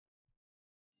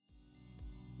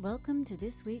Welcome to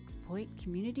this week's Point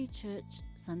Community Church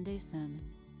Sunday Sermon.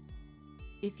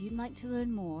 If you'd like to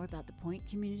learn more about the Point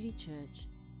Community Church,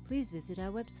 please visit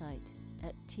our website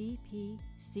at tpcc.org.au.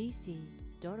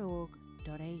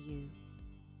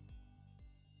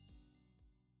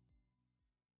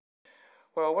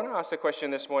 Well, I want to ask the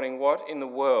question this morning, what in the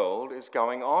world is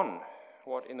going on?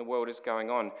 What in the world is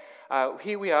going on?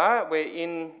 Here we are, we're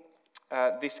in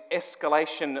this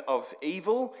escalation of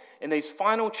evil in these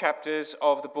final chapters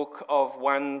of the book of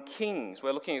 1 Kings.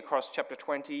 We're looking across chapter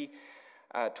 20,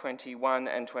 21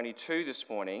 and 22 this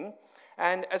morning.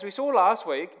 And as we saw last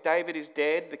week, David is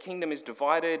dead, the kingdom is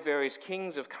divided, various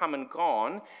kings have come and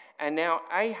gone, and now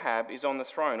Ahab is on the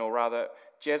throne, or rather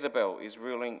Jezebel is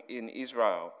ruling in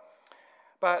Israel.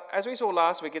 But as we saw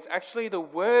last week, it's actually the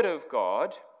word of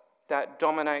God that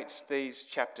dominates these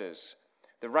chapters.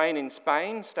 The rain in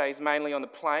Spain stays mainly on the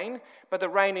plain, but the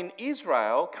rain in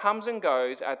Israel comes and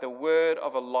goes at the word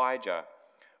of Elijah.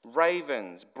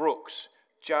 Ravens, brooks,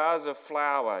 jars of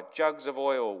flour, jugs of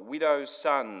oil, widows'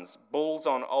 sons, bulls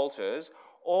on altars,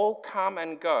 all come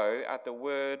and go at the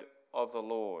word of the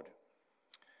Lord.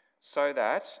 So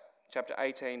that, chapter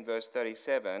 18, verse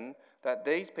 37, that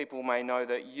these people may know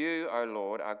that you, O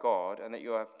Lord, are God, and that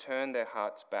you have turned their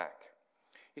hearts back.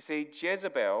 You see,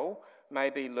 Jezebel may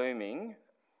be looming,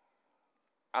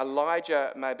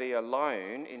 Elijah may be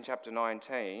alone in chapter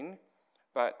 19,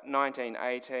 but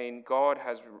 19:18, God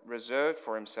has reserved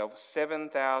for himself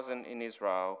 7,000 in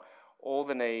Israel, all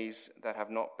the knees that have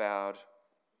not bowed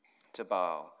to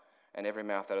Baal, and every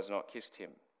mouth that has not kissed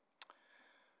him.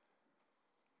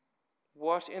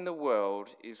 What in the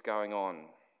world is going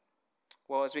on?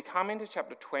 Well, as we come into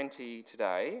chapter 20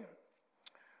 today,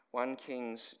 1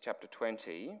 Kings chapter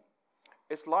 20,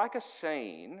 it's like a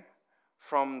scene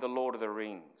from The Lord of the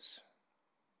Rings,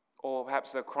 or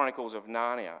perhaps the Chronicles of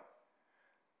Narnia.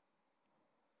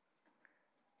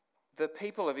 The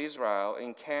people of Israel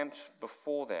encamped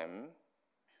before them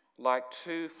like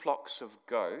two flocks of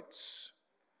goats,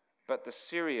 but the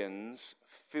Syrians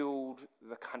filled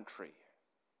the country.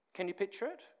 Can you picture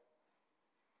it?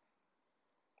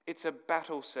 It's a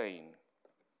battle scene.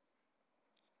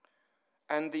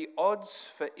 And the odds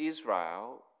for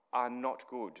Israel are not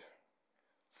good.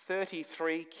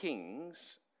 33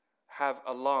 kings have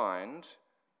aligned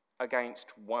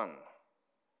against one.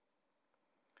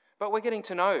 But we're getting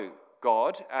to know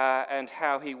God and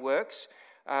how he works.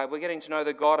 We're getting to know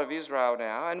the God of Israel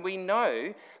now, and we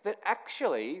know that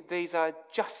actually these are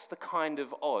just the kind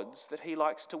of odds that he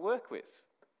likes to work with.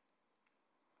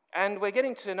 And we're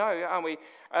getting to know, aren't we,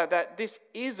 that this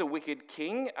is a wicked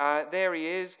king. There he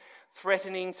is,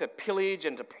 threatening to pillage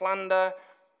and to plunder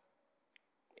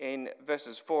in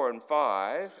verses 4 and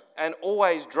 5, and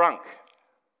always drunk,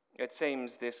 it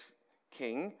seems, this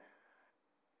king.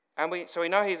 So we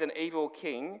know he's an evil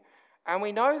king, and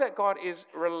we know that God is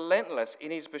relentless in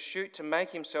his pursuit to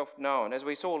make himself known. As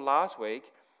we saw last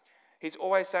week, he's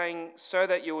always saying, so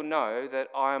that you will know that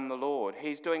I am the Lord.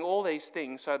 He's doing all these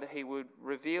things so that he would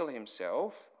reveal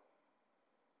himself.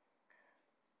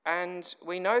 And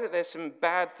we know that there's some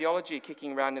bad theology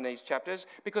kicking around in these chapters,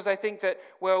 because they think that,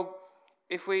 well,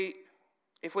 if we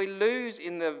lose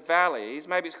in the valleys,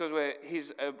 maybe it's because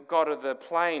he's a God of the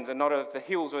plains and not of the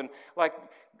hills, and like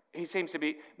he seems to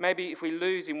be, maybe if we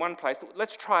lose in one place,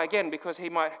 let's try again, because he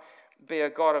might be a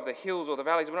God of the hills or the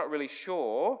valleys, we're not really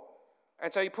sure.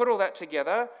 And so you put all that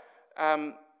together,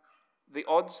 the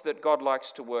odds that God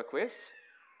likes to work with,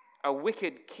 a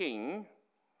wicked king,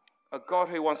 a God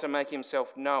who wants to make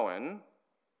himself known,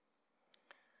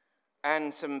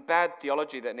 and some bad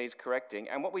theology that needs correcting.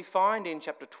 And what we find in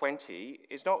chapter 20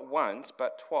 is not once,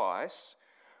 but twice,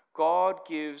 God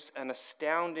gives an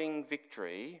astounding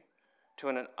victory to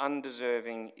an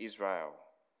undeserving Israel.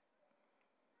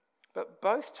 But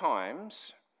both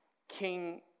times,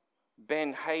 King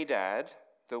Ben-Hadad,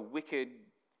 the wicked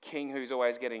king who's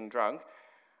always getting drunk,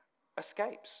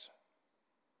 escapes.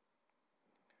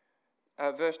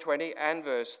 Verse 20 and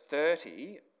verse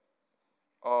 30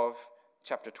 of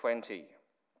chapter 20.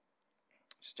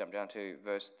 Just jump down to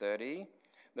verse 30.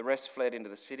 The rest fled into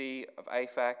the city of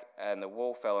Aphek, and the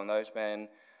wall fell on those men.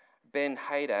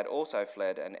 Ben-Hadad also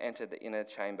fled and entered the inner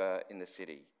chamber in the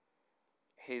city.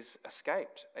 He's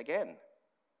escaped again.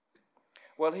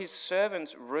 Well, his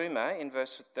servant's rumour in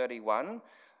verse 31,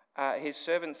 his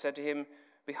servant said to him,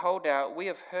 "Behold now, we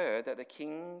have heard that the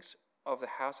kings of the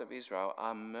house of Israel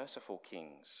are merciful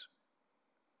kings."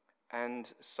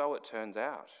 And so it turns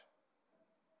out.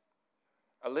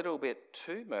 A little bit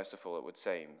too merciful, it would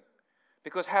seem.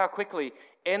 Because how quickly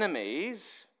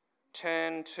enemies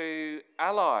turn to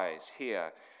allies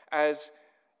here.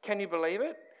 Can you believe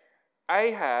it?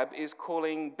 Ahab is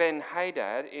calling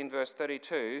Ben-Hadad in verse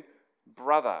 32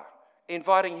 brother,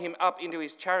 inviting him up into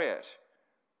his chariot.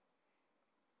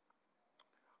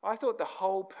 I thought the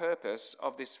whole purpose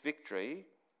of this victory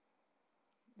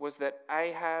was that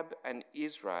Ahab and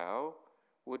Israel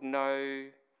would know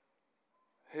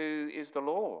who is the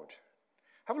Lord.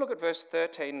 Have a look at verse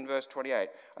 13 and verse 28.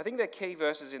 I think they're key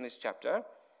verses in this chapter.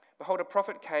 Behold, a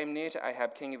prophet came near to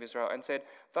Ahab, king of Israel, and said,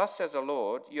 Thus says the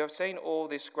Lord, you have seen all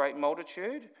this great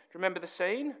multitude. Remember the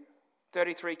scene?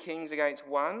 33 kings against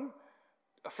one.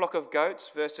 A flock of goats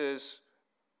versus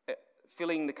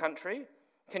filling the country.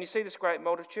 Can you see this great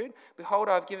multitude? Behold,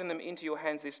 I have given them into your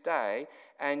hands this day,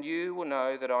 and you will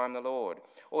know that I am the Lord.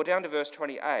 Or down to verse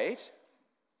 28.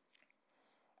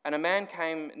 And a man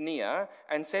came near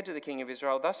and said to the king of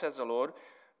Israel, Thus says the Lord,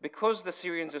 because the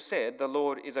Syrians have said, the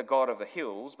Lord is a God of the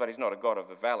hills, but he's not a God of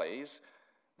the valleys,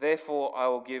 therefore I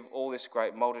will give all this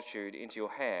great multitude into your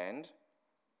hand,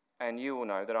 and you will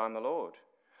know that I am the Lord.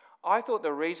 I thought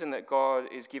the reason that God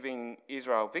is giving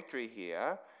Israel victory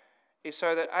here is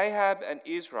so that Ahab and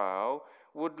Israel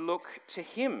would look to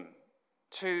him,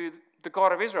 to the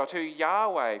God of Israel, to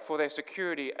Yahweh for their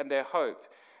security and their hope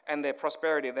and their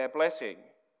prosperity and their blessing.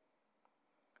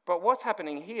 But what's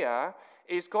happening here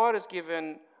is God has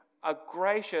given a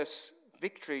gracious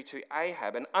victory to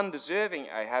Ahab, an undeserving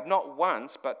Ahab, not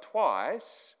once but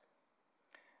twice.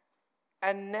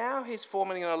 And now he's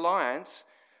forming an alliance,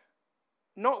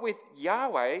 not with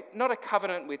Yahweh, not a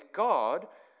covenant with God,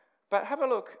 but have a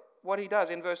look what he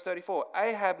does in verse 34.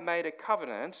 Ahab made a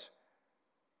covenant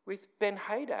with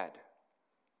Ben-Hadad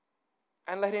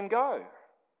and let him go.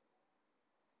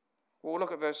 We'll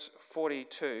look at verse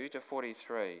 42 to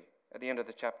 43 at the end of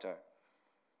the chapter.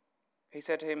 He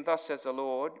said to him, Thus says the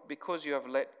Lord, because you have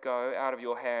let go out of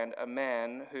your hand a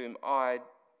man whom I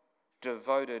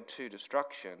devoted to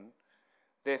destruction,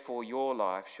 therefore your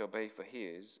life shall be for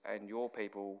his, and your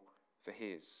people for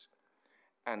his.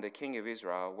 And the king of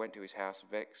Israel went to his house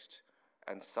vexed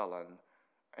and sullen,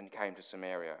 and came to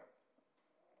Samaria.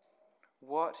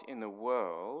 What in the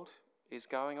world is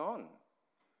going on?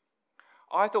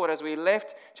 I thought as we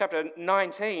left chapter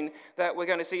 19 that we're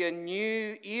going to see a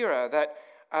new era, that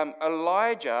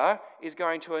Elijah is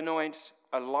going to anoint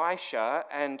Elisha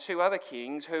and two other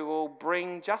kings who will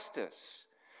bring justice.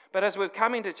 But as we've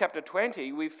come into chapter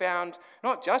 20, we've found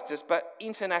not justice, but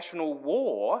international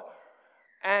war,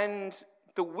 and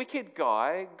the wicked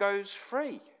guy goes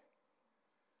free.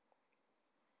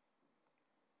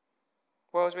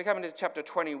 Well, as we come into chapter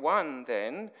 21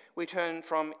 then, we turn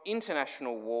from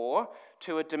international war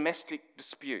to a domestic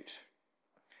dispute.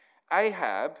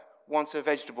 Ahab wants a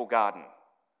vegetable garden,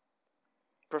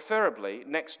 preferably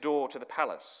next door to the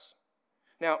palace.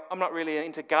 Now, I'm not really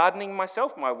into gardening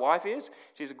myself. My wife is.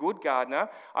 She's a good gardener.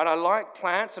 And I like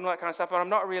plants and all that kind of stuff, but I'm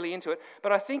not really into it.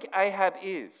 But I think Ahab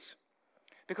is.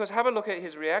 Because have a look at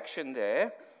his reaction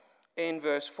there in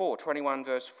verse 4, 21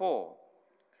 verse 4.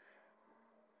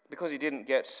 Because he didn't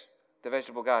get the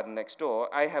vegetable garden next door,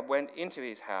 Ahab went into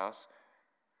his house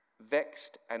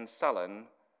vexed and sullen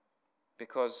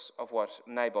because of what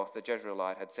Naboth the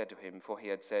Jezreelite had said to him, for he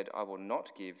had said, I will not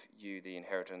give you the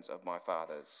inheritance of my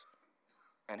fathers.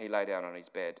 And he lay down on his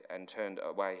bed and turned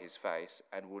away his face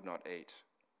and would not eat.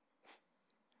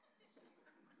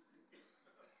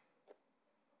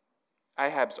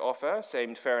 Ahab's offer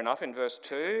seemed fair enough in verse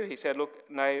 2. He said, look,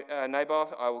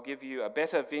 Naboth, I will give you a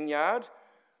better vineyard.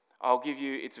 I'll give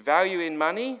you its value in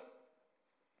money.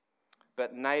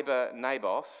 But neighbour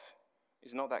Naboth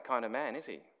is not that kind of man, is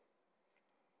he?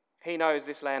 He knows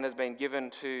this land has been given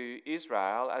to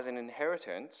Israel as an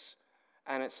inheritance,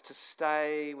 and it's to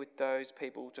stay with those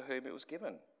people to whom it was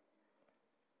given.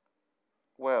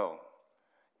 Well,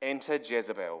 enter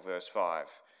Jezebel, verse 5,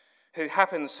 who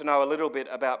happens to know a little bit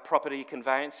about property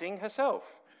conveyancing herself.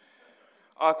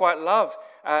 I quite love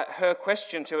her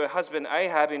question to her husband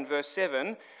Ahab in verse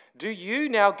 7, do you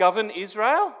now govern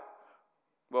Israel?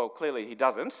 Well, clearly he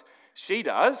doesn't. She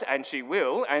does, and she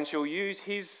will, and she'll use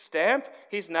his stamp,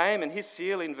 his name, and his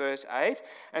seal in verse 8.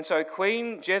 And so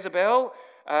Queen Jezebel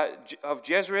of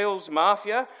Jezreel's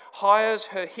mafia hires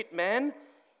her hitman,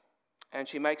 and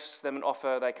she makes them an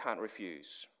offer they can't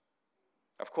refuse.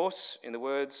 Of course, in the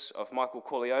words of Michael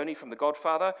Corleone from The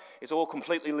Godfather, it's all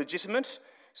completely legitimate,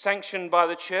 sanctioned by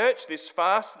the church, this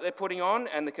fast that they're putting on,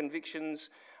 and the convictions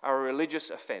are a religious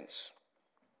offence.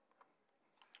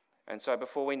 And so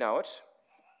before we know it,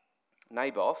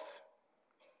 Naboth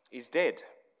is dead.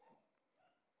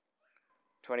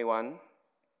 21,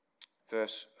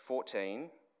 verse 14,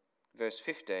 verse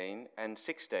 15 and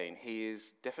 16, he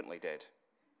is definitely dead.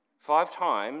 5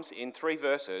 times in 3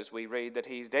 verses we read that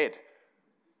he's dead.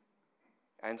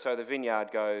 And so the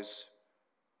vineyard goes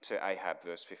to Ahab,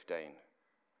 verse 15.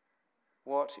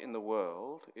 What in the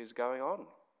world is going on?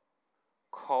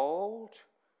 Cold,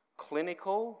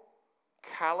 clinical,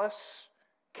 callous,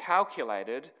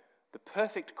 calculated, the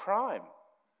perfect crime.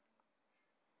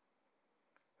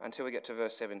 Until we get to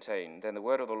verse 17. Then the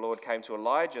word of the Lord came to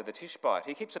Elijah the Tishbite.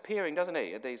 He keeps appearing, doesn't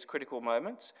he, at these critical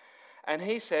moments? And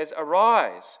he says,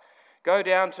 "Arise, go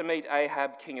down to meet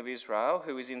Ahab, king of Israel,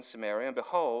 who is in Samaria, and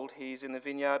behold, he's in the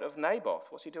vineyard of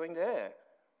Naboth." What's he doing there?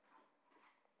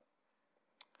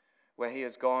 "Where he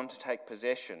has gone to take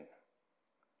possession.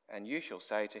 And you shall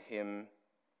say to him,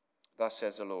 Thus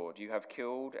says the Lord, you have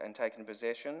killed and taken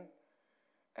possession.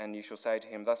 And you shall say to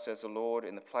him, Thus says the Lord,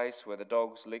 in the place where the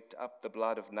dogs licked up the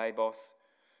blood of Naboth,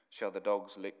 shall the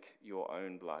dogs lick your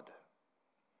own blood."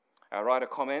 Our writer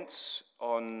comments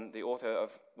on, the author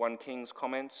of 1 Kings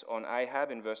comments on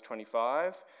Ahab in verse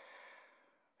 25.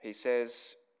 He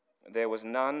says, "There was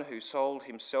none who sold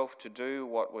himself to do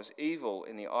what was evil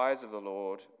in the eyes of the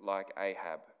Lord like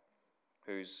Ahab,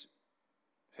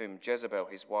 whom Jezebel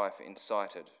his wife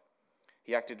incited.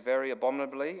 He acted very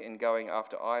abominably in going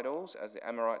after idols, as the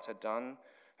Amorites had done,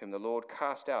 whom the Lord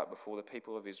cast out before the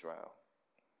people of Israel."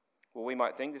 Well, we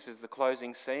might think this is the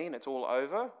closing scene, it's all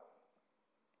over.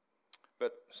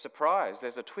 But surprise,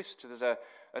 there's a twist. There's a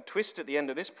twist at the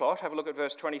end of this plot. Have a look at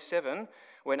verse 27.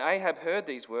 "When Ahab heard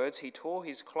these words, he tore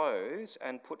his clothes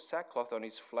and put sackcloth on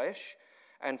his flesh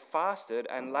and fasted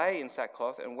and lay in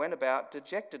sackcloth and went about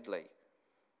dejectedly.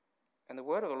 And the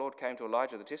word of the Lord came to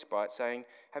Elijah the Tishbite, saying,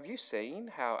 Have you seen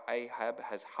how Ahab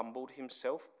has humbled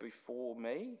himself before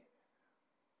me?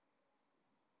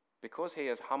 Because he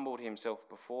has humbled himself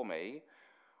before me,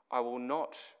 I will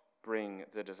not bring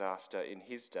the disaster in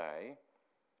his day,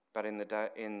 but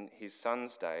in his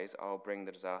son's days I will bring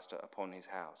the disaster upon his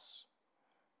house."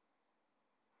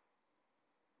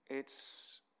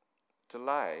 It's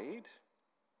delayed,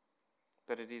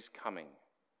 but it is coming.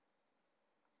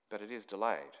 But it is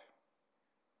delayed.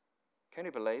 Can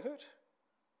you believe it?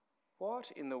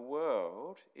 What in the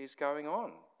world is going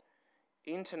on?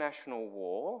 International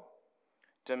war,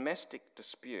 domestic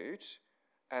dispute,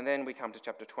 and then we come to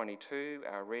chapter 22,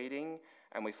 our reading,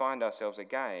 and we find ourselves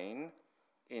again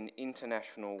in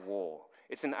international war.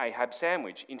 It's an Ahab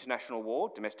sandwich: international war,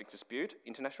 domestic dispute,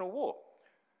 international war.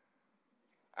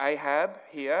 Ahab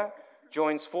here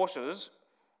joins forces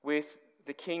with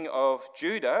the king of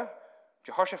Judah,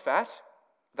 Jehoshaphat.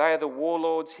 They are the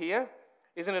warlords here.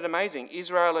 Isn't it amazing?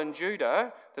 Israel and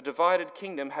Judah, the divided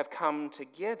kingdom, have come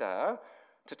together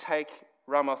to take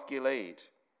Ramoth-Gilead.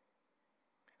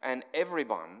 And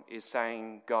everyone is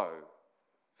saying, "Go."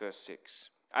 Verse 6.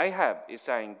 Ahab is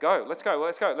saying, go, let's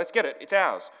get it, it's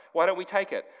ours. Why don't we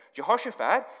take it?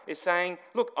 Jehoshaphat is saying,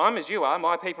 look, I'm as you are,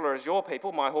 my people are as your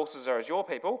people, my horses are as your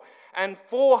people. And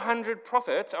 400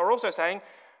 prophets are also saying,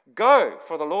 go,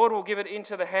 for the Lord will give it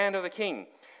into the hand of the king.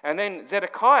 And then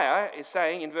Zedekiah is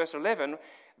saying in verse 11,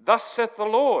 thus saith the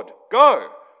Lord,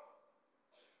 go.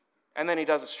 And then he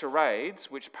does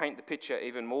charades, which paint the picture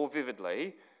even more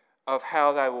vividly of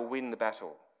how they will win the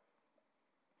battle.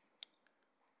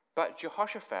 But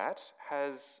Jehoshaphat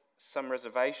has some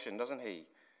reservation, doesn't he?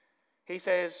 He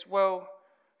says, well,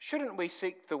 shouldn't we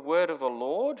seek the word of the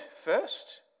Lord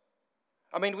first?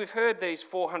 I mean, we've heard these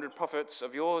 400 prophets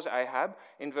of yours, Ahab,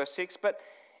 in verse 6, but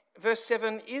verse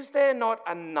 7, is there not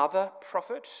another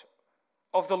prophet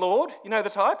of the Lord, you know the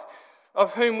type,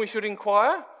 of whom we should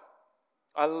inquire?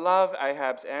 I love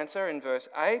Ahab's answer in verse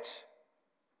 8.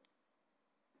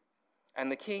 And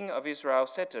the king of Israel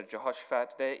said to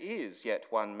Jehoshaphat, there is yet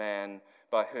one man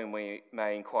by whom we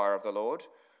may inquire of the Lord,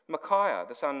 Micaiah,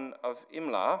 the son of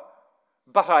Imlah,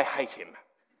 but I hate him,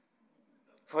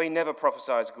 for he never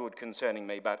prophesies good concerning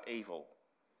me, but evil.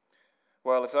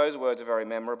 Well, if those words are very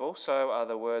memorable, so are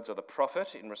the words of the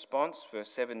prophet in response, verse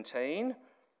 17.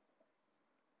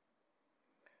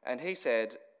 And he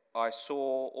said, I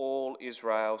saw all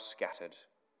Israel scattered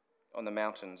on the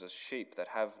mountains as sheep that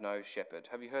have no shepherd.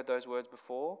 Have you heard those words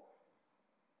before?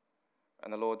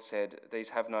 And the Lord said, these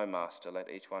have no master, let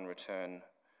each one return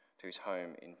to his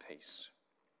home in peace.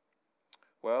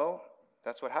 Well,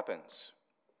 that's what happens.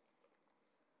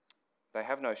 They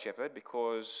have no shepherd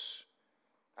because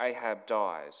Ahab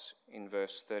dies in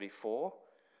verse 34.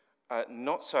 A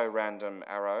not so random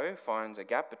arrow finds a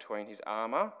gap between his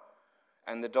armour,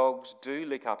 and the dogs do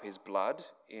lick up his blood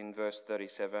in verse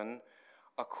 37,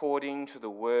 according to the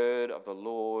word of the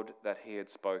Lord that he had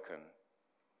spoken.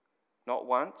 Not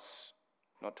once,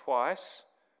 not twice,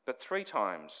 but 3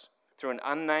 times. through an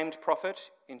unnamed prophet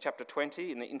in chapter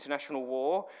 20 in the international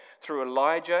war, through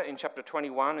Elijah in chapter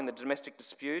 21 in the domestic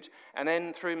dispute, and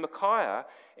then through Micaiah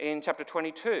in chapter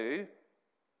 22,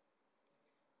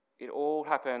 it all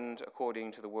happened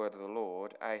according to the word of the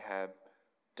Lord. Ahab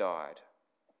died.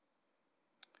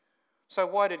 So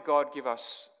why did God give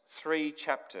us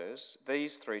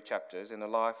these three chapters in the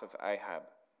life of Ahab?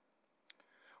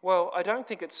 Well, I don't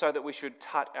think it's so that we should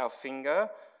tut our finger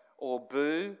or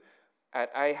boo at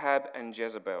Ahab and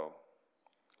Jezebel.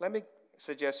 Let me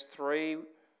suggest three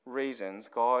reasons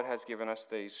God has given us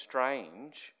these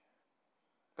strange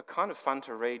but kind of fun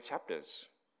to read chapters.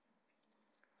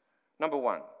 Number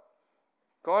one,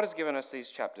 God has given us these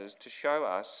chapters to show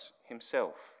us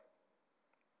himself.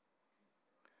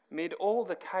 Amid all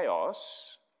the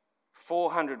chaos,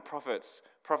 400 prophets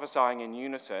prophesying in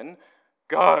unison,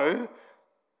 go,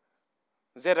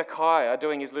 Zedekiah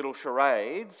doing his little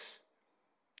charades,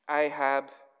 Ahab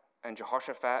and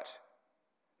Jehoshaphat,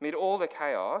 amid all the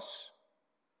chaos,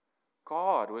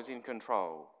 God was in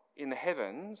control in the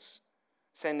heavens,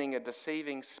 sending a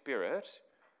deceiving spirit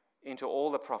into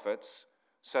all the prophets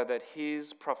so that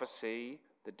his prophecy,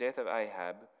 the death of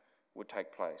Ahab, would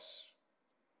take place.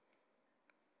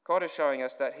 God is showing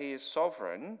us that he is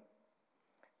sovereign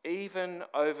even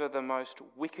over the most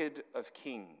wicked of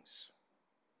kings.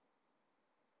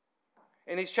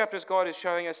 In these chapters, God is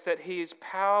showing us that he is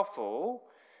powerful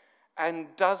and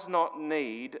does not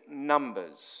need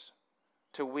numbers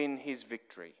to win his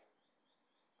victory.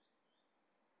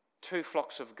 2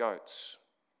 flocks of goats,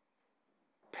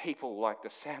 people like the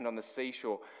sand on the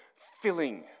seashore,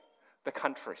 filling the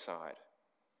countryside.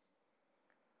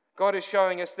 God is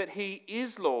showing us that he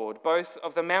is Lord, both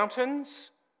of the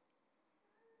mountains.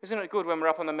 Isn't it good when we're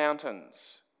up on the mountains?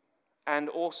 And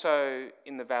also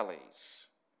in the valleys.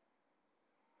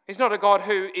 He's not a God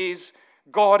who is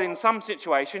God in some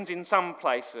situations, in some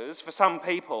places, for some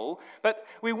people, but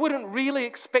we wouldn't really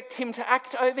expect him to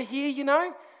act over here, you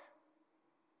know?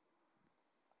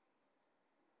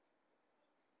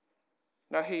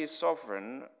 No, he is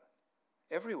sovereign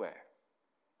everywhere.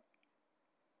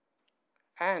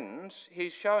 And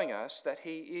he's showing us that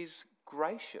he is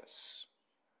gracious,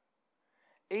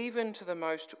 even to the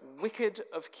most wicked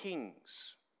of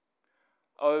kings,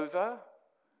 over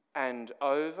and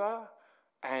over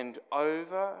and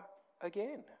over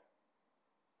again.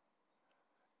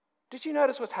 Did you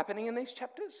notice what's happening in these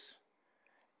chapters?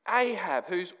 Ahab,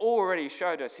 who's already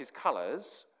showed us his colours,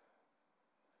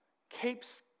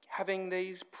 keeps having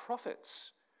these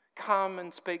prophets come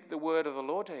and speak the word of the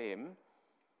Lord to him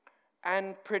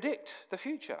and predict the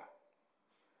future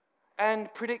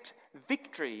and predict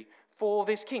victory for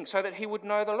this king so that he would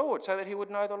know the Lord,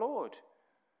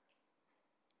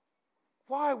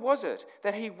 Why was it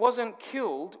that he wasn't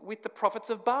killed with the prophets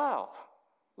of Baal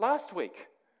last week?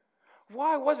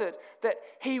 Why was it that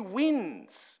he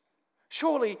wins?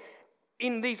 Surely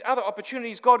in these other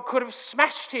opportunities, God could have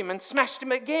smashed him and smashed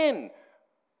him again.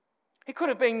 He could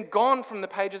have been gone from the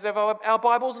pages of our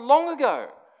Bibles long ago.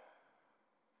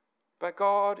 But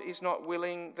God is not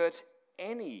willing that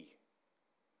any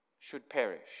should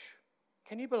perish.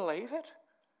 Can you believe it?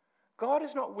 God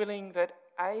is not willing that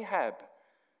Ahab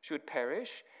should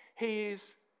perish. He is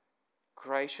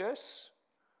gracious,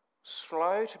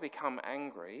 slow to become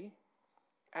angry,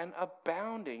 and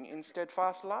abounding in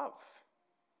steadfast love.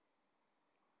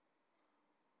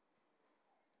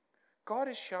 God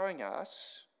is showing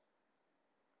us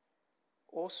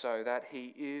also that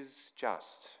he is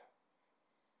just.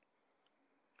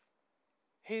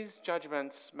 His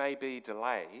judgments may be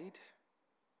delayed,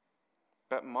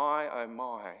 but my, oh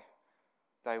my,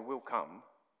 they will come.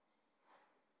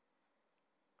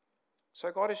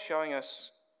 So God is showing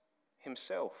us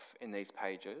himself in these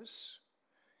pages.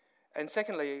 And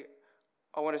secondly,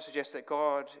 I want to suggest that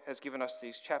God has given us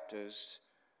these chapters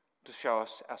to show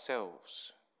us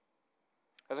ourselves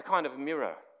as a kind of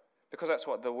mirror, because that's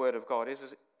what the Word of God is,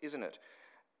 isn't it?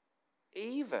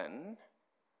 Even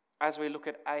as we look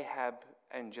at Ahab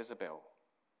and Jezebel.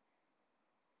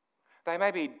 They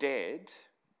may be dead,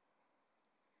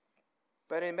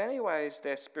 but in many ways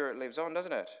their spirit lives on,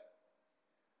 doesn't it?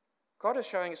 God is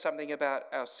showing us something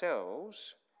about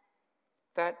ourselves,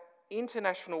 that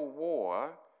international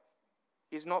war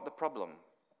is not the problem.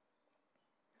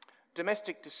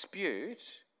 Domestic dispute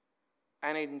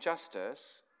and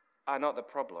injustice are not the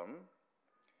problem.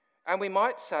 And we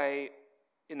might say,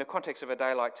 in the context of a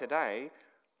day like today,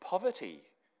 poverty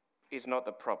is not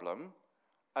the problem.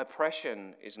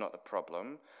 Oppression is not the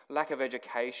problem. Lack of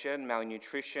education,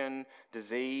 malnutrition,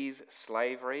 disease,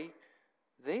 slavery,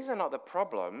 these are not the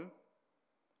problem.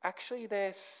 Actually,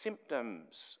 they're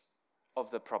symptoms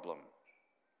of the problem.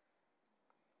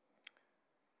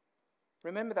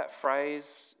 Remember that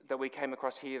phrase that we came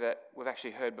across here that we've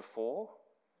actually heard before?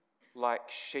 Like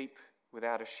sheep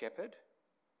without a shepherd.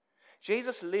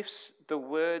 Jesus lifts the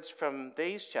words from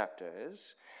these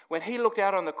chapters when he looked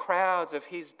out on the crowds of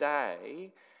his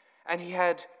day and he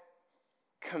had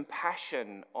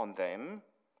compassion on them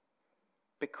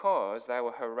because they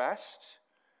were harassed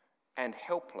and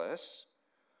helpless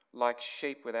like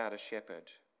sheep without a shepherd.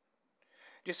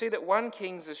 Do you see that 1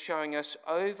 Kings is showing us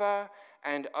over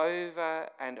and over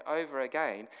and over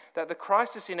again that the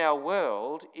crisis in our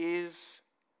world is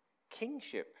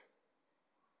kingship?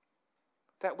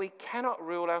 That we cannot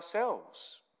rule ourselves.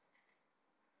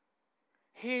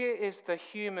 Here is the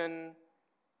human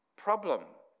problem.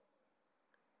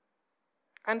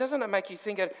 And doesn't it make you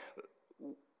think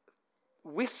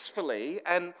wistfully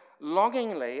and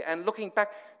longingly and looking back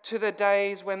to the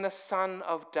days when the son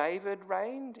of David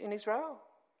reigned in Israel?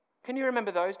 Can you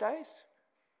remember those days?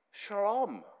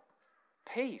 Shalom,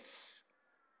 peace,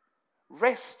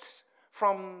 rest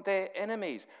from their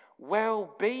enemies,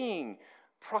 well-being,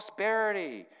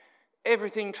 prosperity.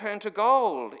 Everything turned to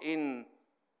gold in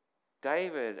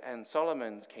David and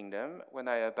Solomon's kingdom when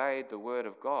they obeyed the word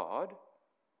of God.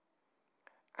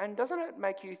 And doesn't it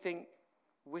make you think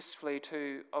wistfully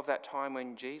too of that time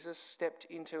when Jesus stepped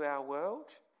into our world?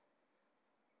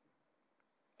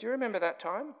 Do you remember that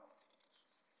time?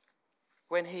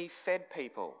 When he fed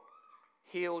people,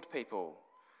 healed people,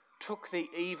 took the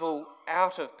evil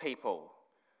out of people,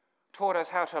 taught us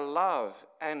how to love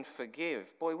and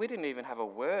forgive. Boy, we didn't even have a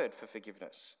word for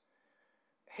forgiveness.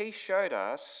 He showed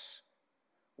us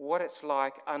what it's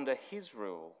like under his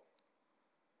rule.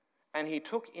 And he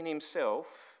took in himself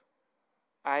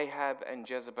Ahab and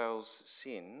Jezebel's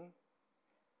sin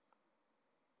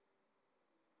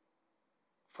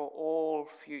for all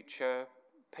future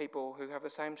people who have the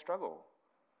same struggle.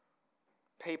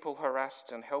 People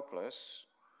harassed and helpless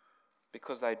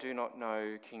because they do not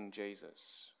know King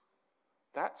Jesus.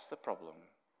 That's the problem.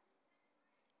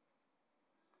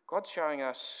 God's showing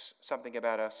us something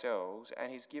about ourselves,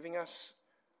 and he's giving us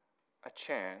a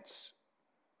chance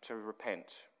to repent.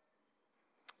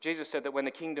 Jesus said that when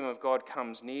the kingdom of God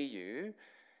comes near you,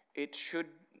 it should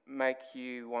make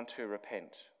you want to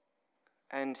repent.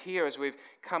 And here, as we've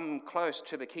come close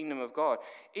to the kingdom of God,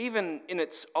 even in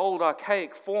its old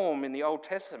archaic form in the Old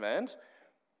Testament,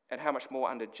 and how much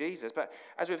more under Jesus, but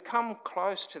as we've come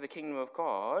close to the kingdom of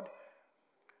God,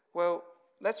 well,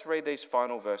 let's read these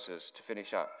final verses to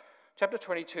finish up. Chapter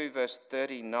 22, verse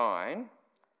 39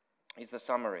 is the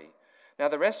summary. Now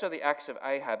the rest of the acts of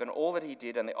Ahab and all that he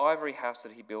did and the ivory house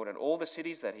that he built and all the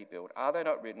cities that he built, are they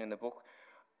not written in the book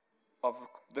of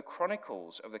the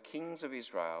Chronicles of the kings of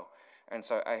Israel? And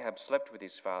so Ahab slept with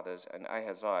his fathers, and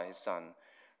Ahaziah his son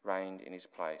reigned in his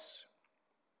place.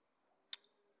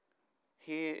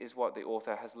 Here is what the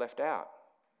author has left out.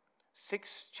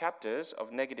 6 chapters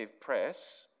of negative press,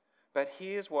 but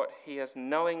here's what he has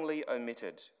knowingly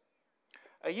omitted.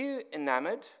 Are you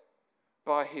enamoured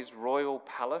by his royal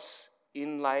palace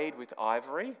inlaid with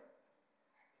ivory?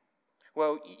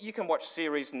 Well, you can watch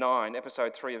Series 9,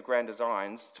 Episode 3 of Grand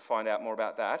Designs to find out more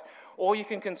about that, or you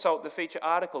can consult the feature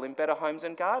article in Better Homes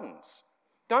and Gardens.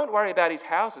 Don't worry about his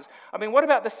houses. I mean, what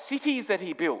about the cities that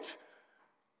he built?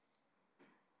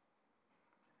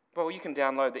 Well, you can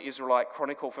download the Israelite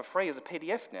Chronicle for free as a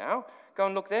PDF now. Go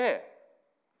and look there.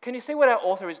 Can you see what our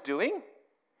author is doing?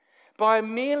 By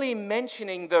merely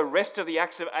mentioning the rest of the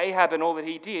acts of Ahab and all that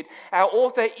he did, our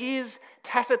author is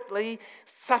tacitly,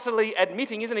 subtly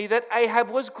admitting, isn't he, that Ahab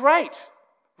was great,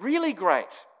 really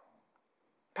great,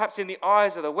 perhaps in the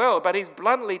eyes of the world, but he's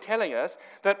bluntly telling us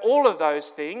that all of those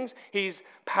things, his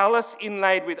palace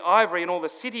inlaid with ivory and all the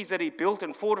cities that he built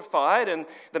and fortified and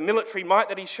the military might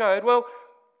that he showed, well,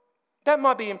 that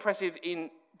might be impressive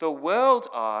in the world's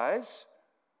eyes,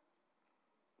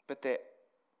 but they're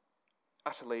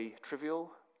utterly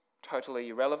trivial, totally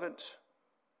irrelevant,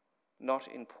 not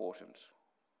important.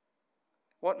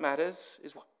 What matters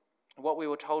is what we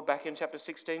were told back in chapter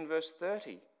 16, verse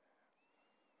 30,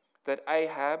 that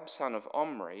Ahab, son of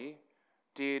Omri,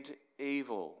 did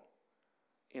evil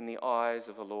in the eyes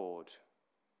of the Lord.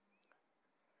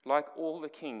 Like all the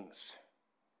kings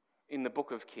in the book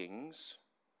of Kings,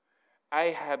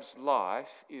 Ahab's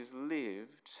life is lived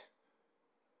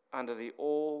under the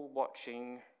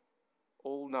all-watching,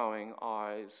 all-knowing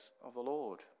eyes of the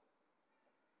Lord.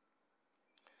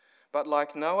 But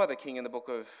like no other king in the book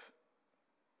of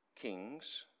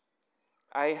Kings,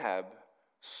 Ahab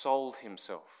sold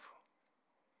himself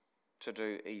to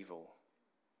do evil.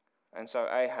 And so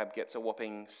Ahab gets a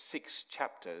whopping 6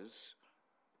 chapters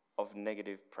of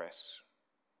negative press.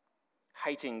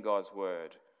 Hating God's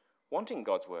word, wanting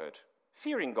God's word,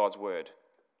 fearing God's word,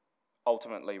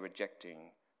 ultimately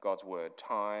rejecting God's word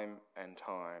time and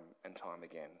time and time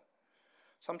again.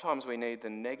 Sometimes we need the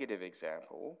negative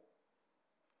example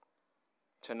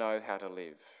to know how to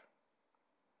live.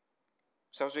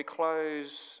 So as we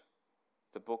close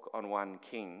the book on 1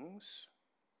 Kings,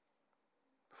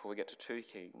 before we get to 2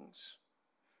 Kings,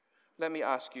 let me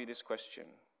ask you this question.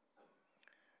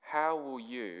 How will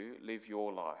you live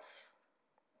your life?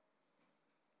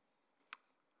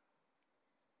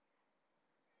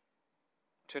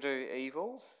 To do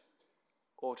evil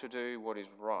or to do what is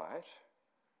right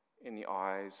in the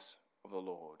eyes of the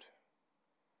Lord?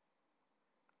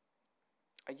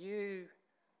 Are you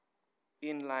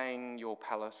inlaying your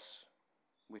palace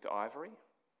with ivory?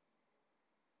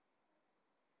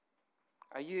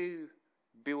 Are you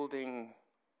building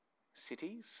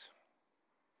cities?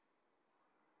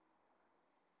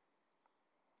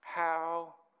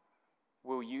 How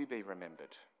will you be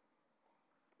remembered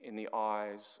in the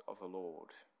eyes of the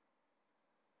Lord?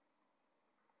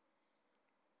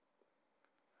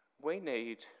 We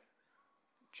need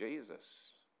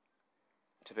Jesus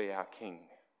to be our King,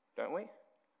 don't we?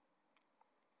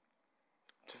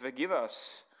 To forgive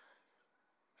us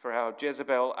for our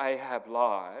Jezebel Ahab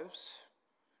lives,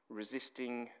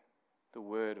 resisting the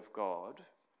word of God,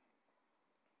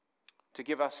 to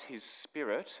give us his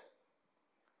Spirit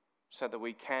so that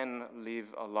we can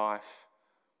live a life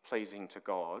pleasing to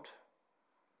God,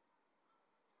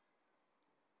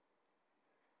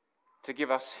 to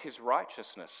give us his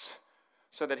righteousness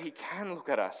so that he can look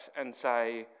at us and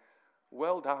say,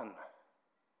 "Well done,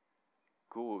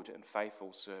 good and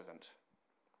faithful servant."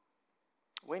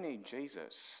 We need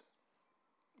Jesus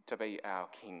to be our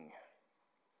King.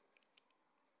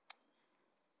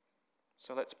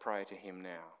 So let's pray to him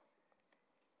now.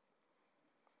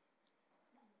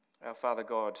 Our Father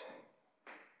God,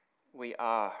 we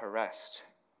are harassed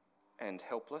and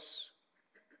helpless,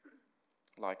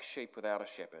 like sheep without a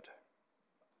shepherd.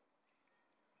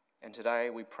 And today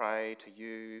we pray to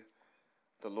you,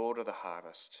 the Lord of the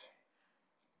harvest.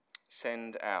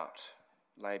 Send out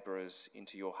labourers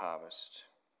into your harvest.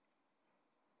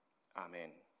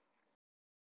 Amen.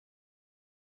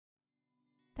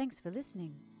 Thanks for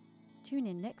listening. Tune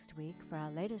in next week for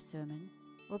our latest sermon,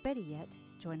 or better yet,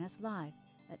 join us live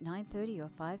at 9:30 or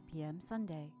 5 p.m.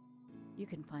 Sunday. You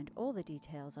can find all the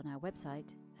details on our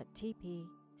website at tpcc.org.au.